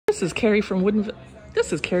This is Carrie from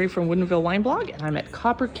Woodinville Wine Blog, and I'm at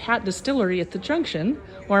Cat Distillery at the Junction,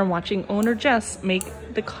 where I'm watching owner Jess make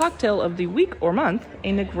the cocktail of the week or month,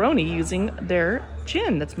 a Negroni, using their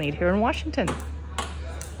gin that's made here in Washington.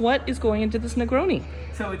 What is going into this Negroni?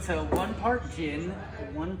 So it's a 1 part gin,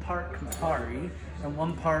 1 part Campari, and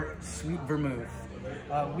 1 part sweet vermouth.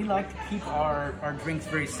 We like to keep our drinks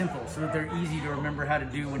very simple so that they're easy to remember how to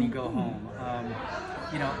do when you go home.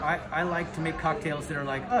 You know, I like to make cocktails that are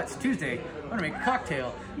like, oh, it's Tuesday, I'm gonna make a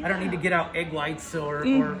cocktail. I don't need to get out egg whites or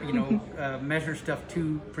you know, measure stuff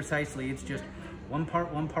too precisely. It's just 1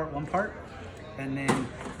 part, 1 part, 1 part. And then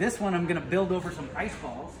this one I'm gonna build over some ice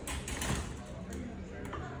balls.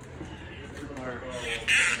 Or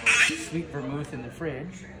sweet vermouth in the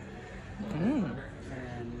fridge. And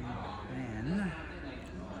then,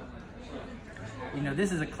 you know,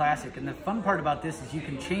 this is a classic, and the fun part about this is you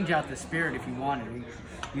can change out the spirit if you wanted.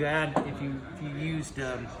 You add, if you used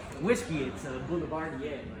whiskey, it's a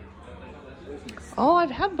Boulevardier. Oh,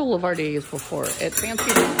 I've had Boulevardiers before at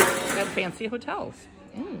fancy hotels.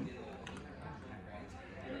 That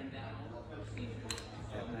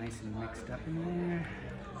nice and mixed up in there.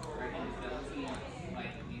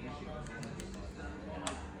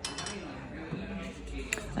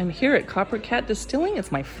 I'm here at Cat Distilling.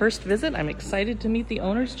 It's my first visit. I'm excited to meet the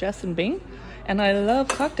owners, Jess and Bing. And I love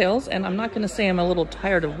cocktails, and I'm not going to say I'm a little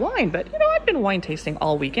tired of wine, but you know, I've been wine tasting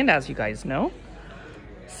all weekend, as you guys know.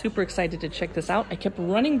 Super excited to check this out. I kept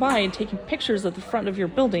running by and taking pictures of the front of your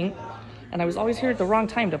building, and I was always here at the wrong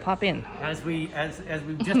time to pop in. As we've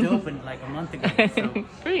just opened like a month ago. So.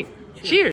 Great. Cheers.